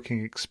your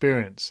cooking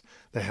experience.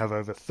 They have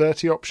over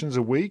 30 options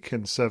a week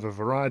and serve a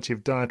variety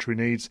of dietary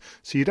needs,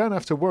 so you don't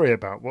have to worry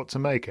about what to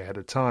make ahead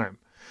of time.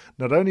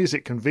 Not only is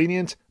it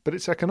convenient, but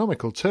it's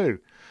economical too.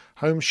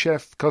 Home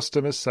Chef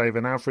customers save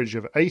an average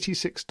of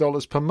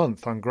 $86 per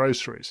month on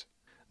groceries.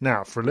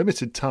 Now, for a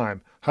limited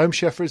time, Home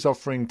Chef is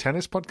offering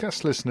Tennis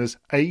Podcast listeners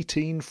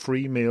 18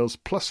 free meals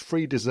plus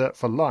free dessert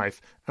for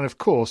life and, of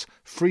course,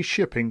 free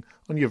shipping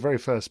on your very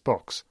first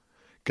box.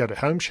 Go to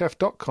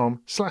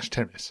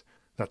homechef.com/tennis.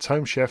 That's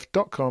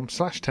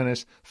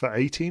homechef.com/tennis for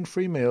 18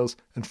 free meals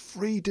and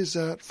free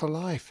dessert for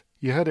life.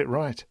 You heard it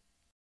right.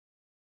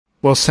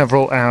 Well,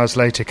 several hours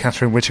later,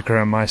 Catherine Whitaker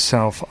and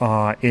myself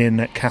are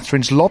in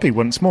Catherine's lobby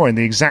once more, in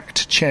the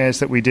exact chairs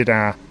that we did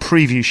our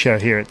preview show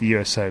here at the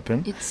US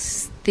Open.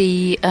 It's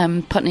the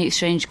Putney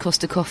Exchange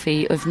Costa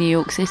Coffee of New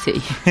York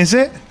City. Is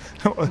it?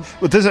 Well,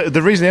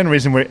 the only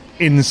reason we're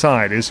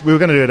inside is we were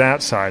going to do it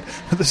outside,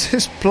 but there's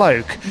this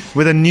bloke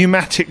with a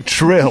pneumatic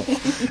drill,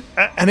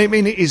 and I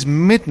mean, it is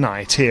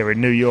midnight here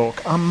in New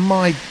York. Oh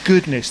my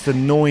goodness, the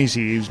noise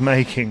he was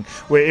making,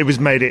 it was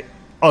made it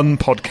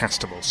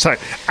unpodcastable. So,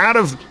 out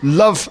of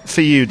love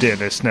for you, dear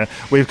listener,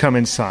 we've come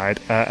inside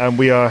and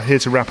we are here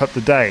to wrap up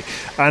the day.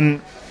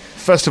 And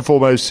first and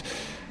foremost,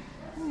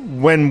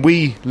 when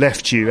we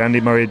left you, Andy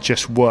Murray had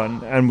just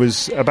won and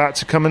was about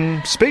to come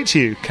and speak to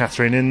you,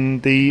 Catherine, in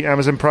the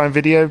Amazon Prime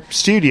Video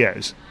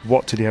studios.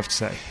 What did he have to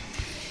say?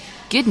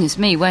 Goodness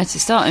me, where to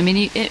start? I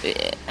mean,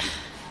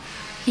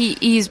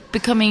 he's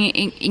becoming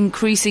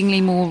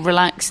increasingly more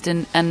relaxed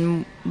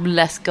and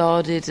less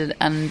guarded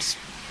and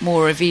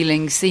more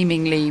revealing,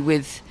 seemingly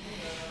with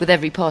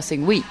every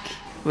passing week.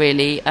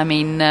 Really, I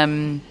mean,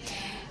 the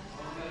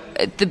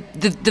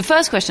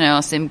first question I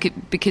asked him,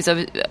 because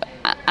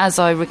as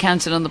I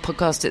recounted on the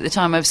podcast at the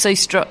time, I was so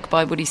struck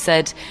by what he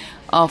said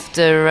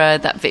after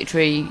that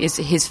victory,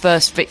 his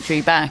first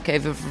victory back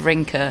over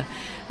Wawrinka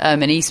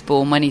in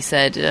Eastbourne, when he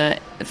said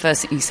the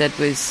first thing he said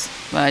was,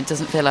 "Well, it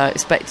doesn't feel how I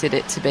expected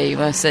it to be."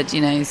 Well, I said,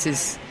 you know,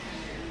 this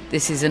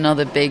is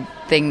another big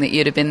thing that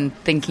you'd have been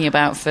thinking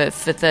about for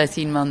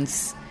 13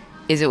 months.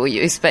 Is it what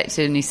you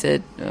expected? And he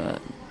said,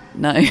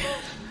 no.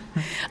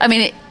 I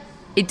mean,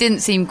 it didn't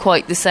seem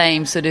quite the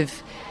same sort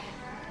of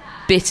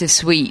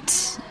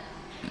bittersweet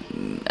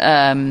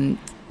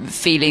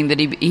feeling that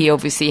he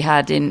obviously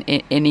had in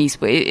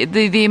Eastbourne.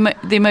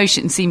 The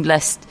emotion seemed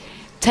less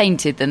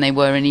tainted than they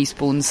were in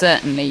Eastbourne,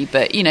 certainly.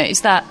 But, you know,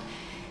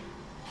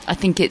 I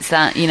think it's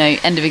that, you know,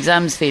 end of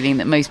exams feeling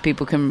that most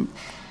people can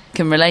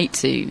relate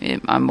to.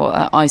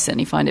 I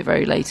certainly find it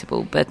very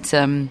relatable. But,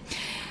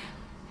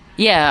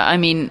 yeah, I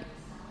mean,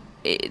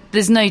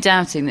 there's no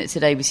doubting that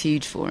today was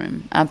huge for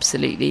him.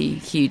 Absolutely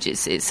huge.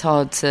 It's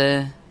hard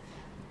to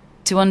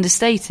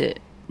understate it,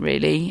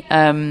 really.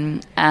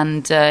 And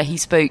he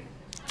spoke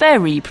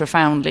very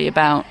profoundly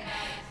about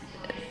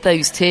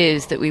those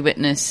tears that we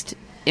witnessed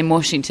in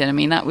Washington. I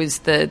mean, that was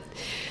the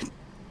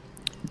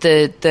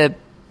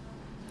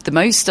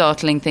most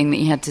startling thing that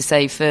he had to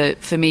say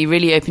for me.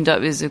 Really opened up.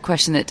 It was a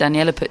question that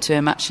Daniela put to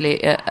him, actually,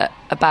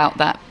 about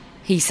that.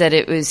 He said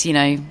it was, you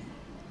know,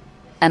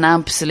 an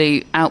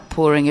absolute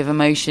outpouring of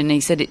emotion.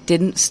 He said it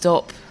didn't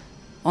stop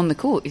on the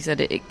court. He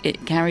said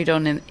it carried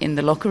on in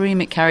the locker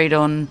room. It carried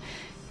on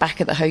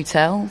back at the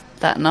hotel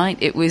that night.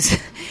 It was,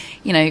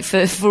 you know,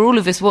 for all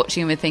of us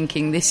watching, we're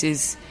thinking this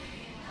is,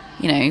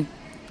 you know,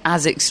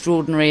 as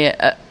extraordinary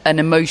an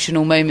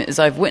emotional moment as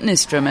I've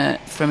witnessed from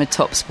a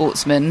top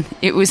sportsman.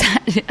 It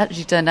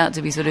actually turned out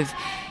to be sort of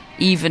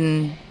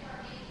even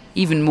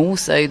more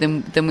so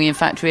than we in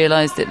fact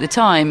realised at the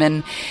time.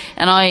 And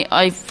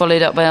I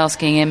followed up by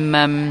asking him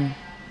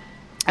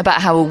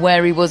about how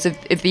aware he was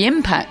of the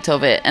impact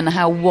of it and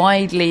how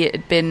widely it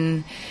had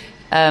been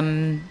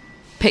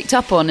picked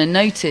up on and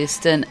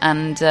noticed. And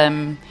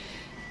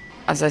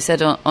as I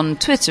said on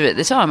Twitter at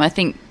the time, I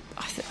think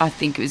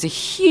it was a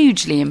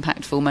hugely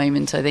impactful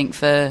moment, I think,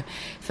 for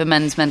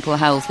men's mental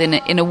health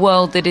in a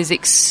world that is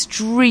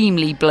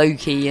extremely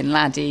blokey and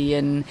laddie,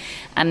 and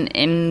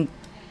in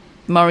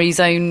Murray's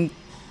own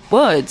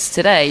words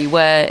today,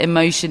 where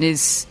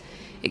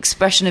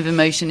expression of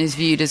emotion is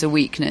viewed as a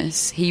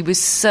weakness. He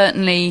was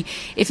certainly,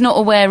 if not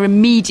aware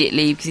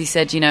immediately, because he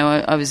said, you know,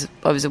 I was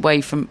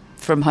away from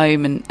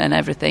home and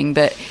everything,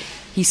 but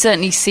he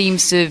certainly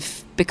seems to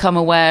have become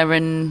aware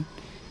and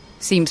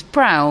seems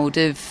proud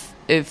of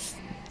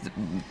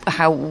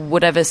how,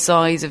 whatever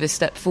size of a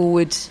step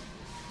forward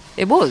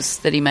it was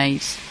that he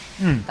made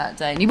that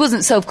day. And he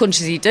wasn't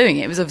self-consciously doing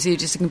it. It was obviously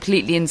just a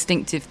completely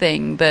instinctive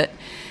thing, but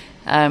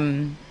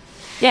yeah,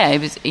 it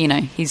was, you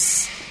know,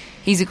 he's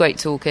a great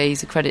talker.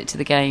 He's a credit to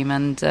the game.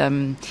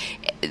 And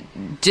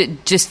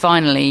just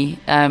finally,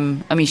 I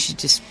mean, you should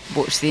just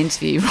watch the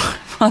interview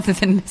rather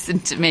than listen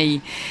to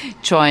me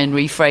try and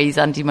rephrase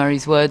Andy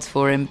Murray's words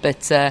for him.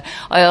 But I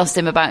asked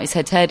him about his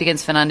head-to-head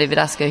against Fernando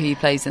Verdasco, who he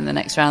plays in the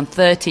next round,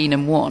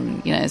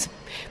 13-1. You know, it's a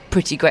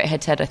pretty great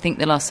head-to-head. I think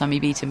the last time he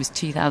beat him was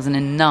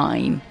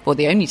 2009, or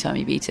the only time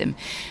he beat him.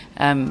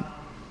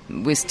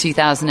 was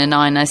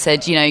 2009. I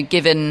said,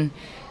 given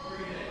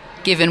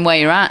where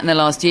you're at in the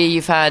last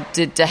year,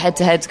 did the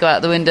head-to-heads go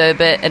out the window a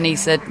bit? And he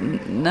said,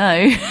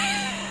 no.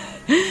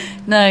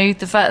 No,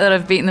 the fact that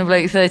I've beaten the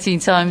bloke 13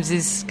 times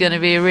is going to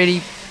be a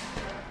really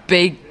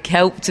big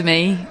help to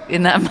me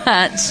in that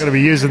match. Going to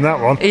be using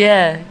that one.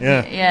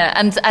 Yeah.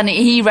 And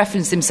he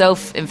referenced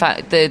himself, in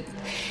fact, the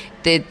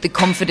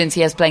confidence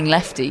he has playing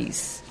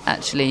lefties.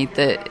 Actually,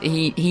 that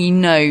he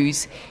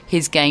knows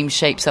his game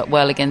shapes up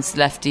well against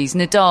lefties.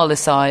 Nadal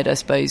aside, I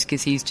suppose,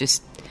 because he's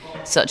just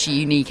such a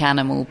unique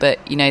animal.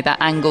 But that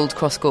angled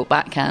cross-court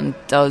backhand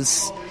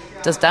does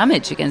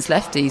damage against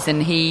lefties,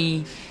 and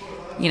he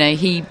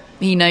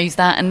knows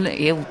that, and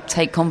he'll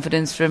take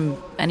confidence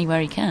from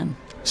anywhere he can.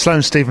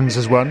 Sloane Stephens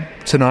has won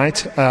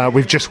tonight.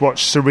 We've just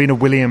watched Serena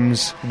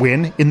Williams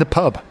win in the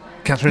pub.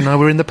 Catherine and I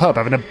were in the pub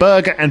having a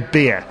burger and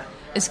beer.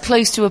 As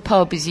close to a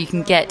pub as you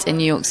can get in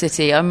New York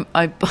City.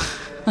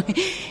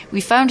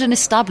 We found an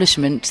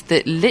establishment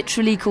that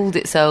literally called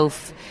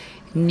itself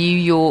New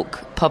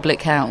York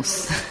Public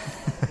House.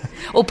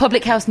 Or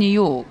Public House New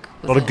York.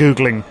 A lot of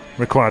Googling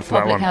required for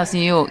Public that one. House New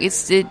York.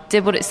 It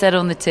did what it said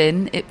on the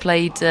tin. It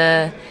played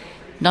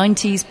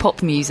 90s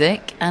pop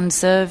music and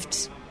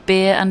served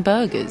beer and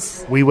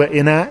burgers. We were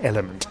in our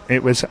element.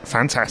 It was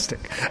fantastic.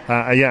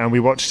 And we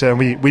watched.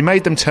 We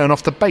made them turn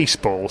off the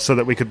baseball so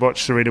that we could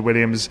watch Serena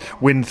Williams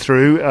win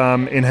through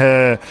in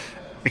her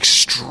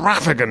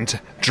extravagant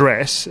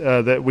dress.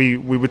 That we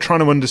were trying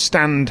to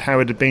understand how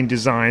it had been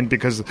designed,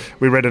 because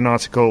we read an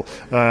article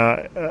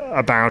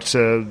about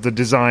the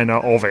designer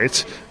of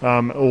it,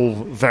 all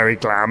very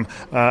glam,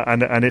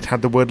 and it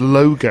had the word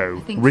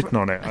logo written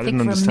on it. I didn't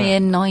understand. For a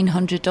mere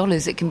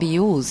 $900, it can be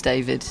yours,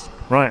 David.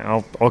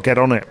 Right, I'll get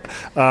on it.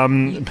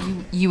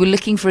 You were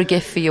looking for a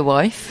gift for your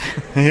wife?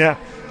 Yeah,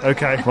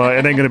 okay, well,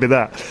 it ain't going to be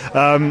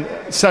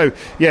that. So,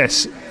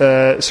 yes,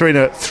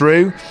 Serena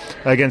through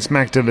against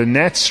Magda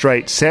Linette,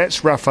 straight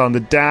sets. Rafael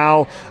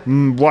Nadal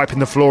wiping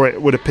the floor,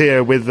 it would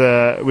appear, with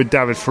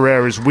David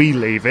Ferrer as we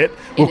leave it.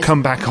 We'll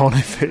come back on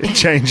if it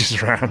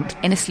changes around.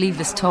 In a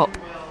sleeveless top.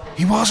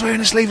 He was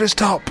wearing a sleeveless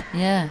top.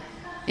 Yeah,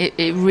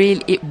 it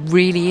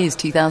really is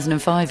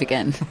 2005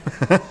 again.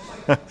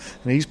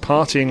 And he's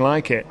partying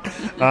like it.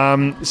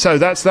 So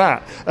that's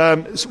that.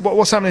 So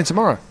what's happening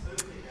tomorrow?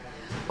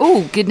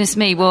 Oh, goodness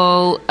me.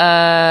 Well,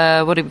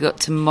 what have we got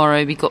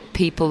tomorrow? We've got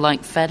people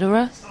like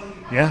Federer.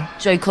 Yeah.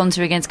 Joe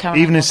Conter against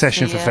Caroline Evening Garcia.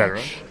 session for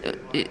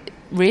Federer.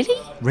 Really?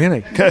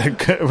 Really?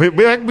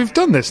 We've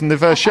done this in the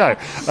first show.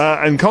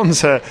 And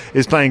Conter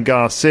is playing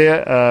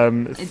Garcia,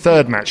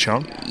 third match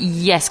on.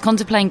 Yes,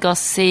 Conter playing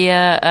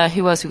Garcia.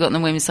 Who else we got on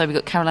the women's side? We've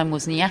got Caroline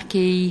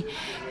Wozniacki,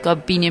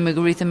 Garbina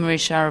Muguruza, Maria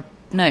Sharapova.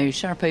 No,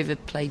 Sharapova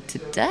played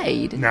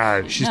today, didn't she?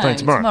 No, she's playing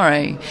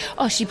tomorrow.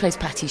 Oh, she plays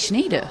Patti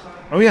Schneider.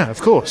 Oh, yeah,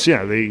 of course.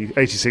 Yeah, the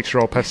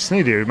 86-year-old Patti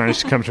Schneider who managed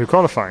to come through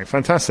qualifying.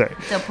 Fantastic.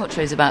 Del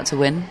Potro's about to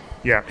win.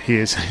 Yeah, he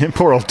is.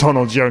 Poor old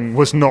Donald Young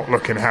was not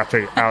looking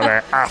happy out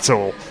there at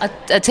all.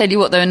 I tell you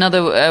what, though,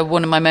 another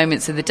one of my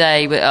moments of the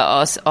day,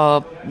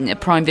 our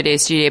Prime Video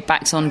studio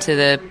backs onto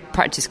the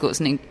practice courts,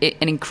 an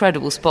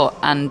incredible spot,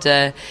 and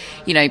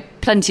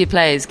plenty of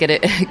players get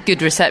a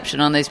good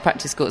reception on those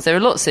practice courts. There are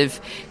lots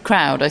of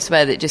crowd, I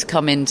swear, that just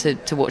come in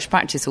to watch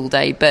practice all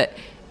day, but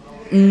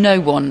no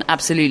one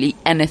absolutely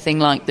anything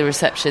like the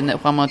reception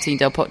that Juan Martín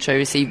Del Potro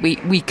received.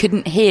 We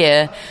couldn't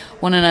hear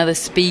one another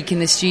speak in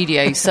the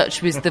studio.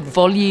 Such was the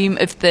volume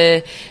of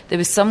there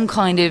was some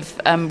kind of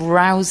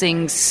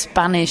rousing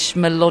Spanish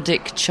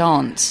melodic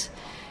chant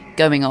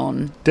going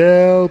on.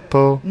 Del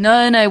Po. No,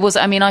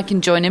 I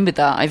can join in with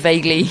that. I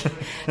vaguely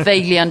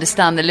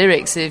understand the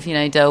lyrics of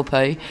Del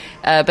Po,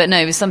 but no,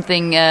 it was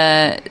something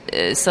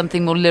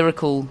more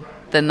lyrical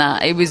than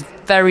that. It was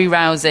very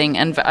rousing,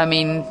 and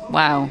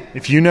wow.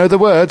 If you know the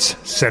words,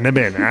 send them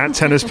in at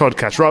Tennis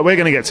Podcast. Right, we're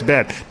going to get to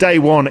bed. Day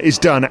one is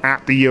done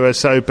at the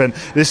US Open.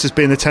 This has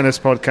been the Tennis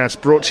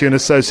Podcast, brought to you in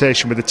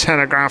association with the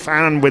Telegraph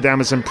and with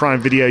Amazon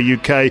Prime Video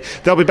UK.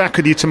 They'll be back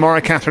with you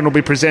tomorrow. Catherine will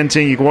be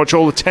presenting. You can watch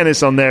all the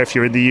tennis on there if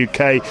you're in the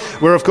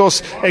UK. We're, of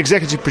course,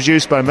 executive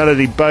produced by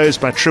Melody Bowes,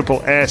 by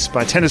Triple S,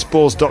 by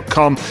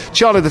tennisballs.com.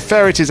 Charlie the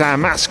Ferret is our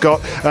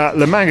mascot.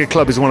 La Manga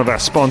Club is one of our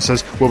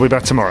sponsors. We'll be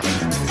back tomorrow.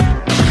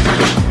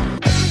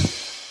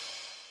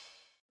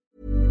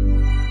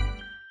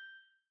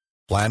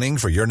 Planning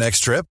for your next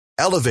trip?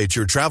 Elevate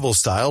your travel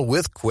style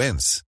with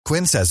Quince.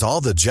 Quince has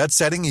all the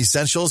jet-setting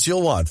essentials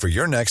you'll want for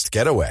your next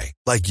getaway,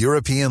 like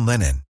European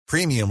linen,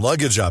 premium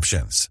luggage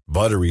options,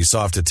 buttery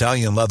soft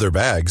Italian leather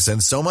bags,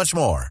 and so much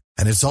more.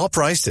 And it's all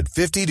priced at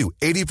 50 to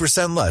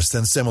 80% less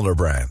than similar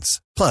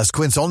brands. Plus,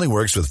 Quince only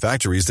works with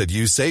factories that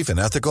use safe and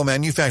ethical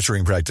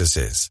manufacturing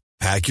practices.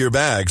 Pack your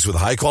bags with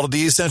high-quality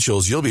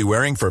essentials you'll be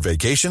wearing for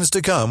vacations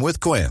to come with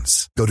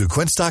Quince. Go to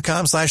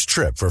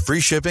quince.com/trip for free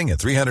shipping and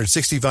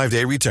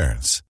 365-day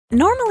returns.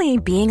 Normally,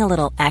 being a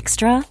little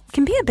extra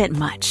can be a bit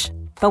much.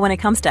 But when it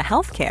comes to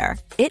healthcare,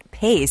 it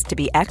pays to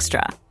be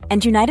extra.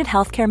 And United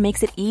Healthcare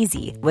makes it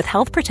easy with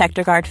Health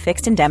Protector Guard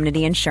fixed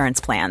indemnity insurance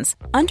plans.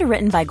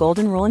 Underwritten by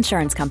Golden Rule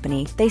Insurance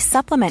Company, they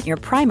supplement your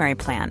primary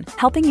plan,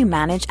 helping you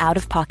manage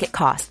out-of-pocket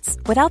costs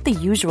without the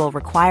usual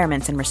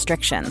requirements and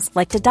restrictions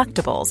like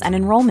deductibles and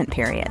enrollment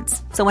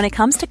periods. So when it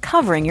comes to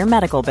covering your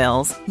medical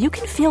bills, you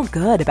can feel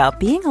good about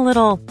being a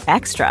little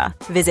extra.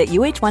 Visit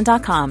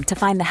UH1.com to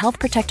find the Health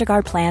Protector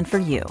Guard plan for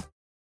you.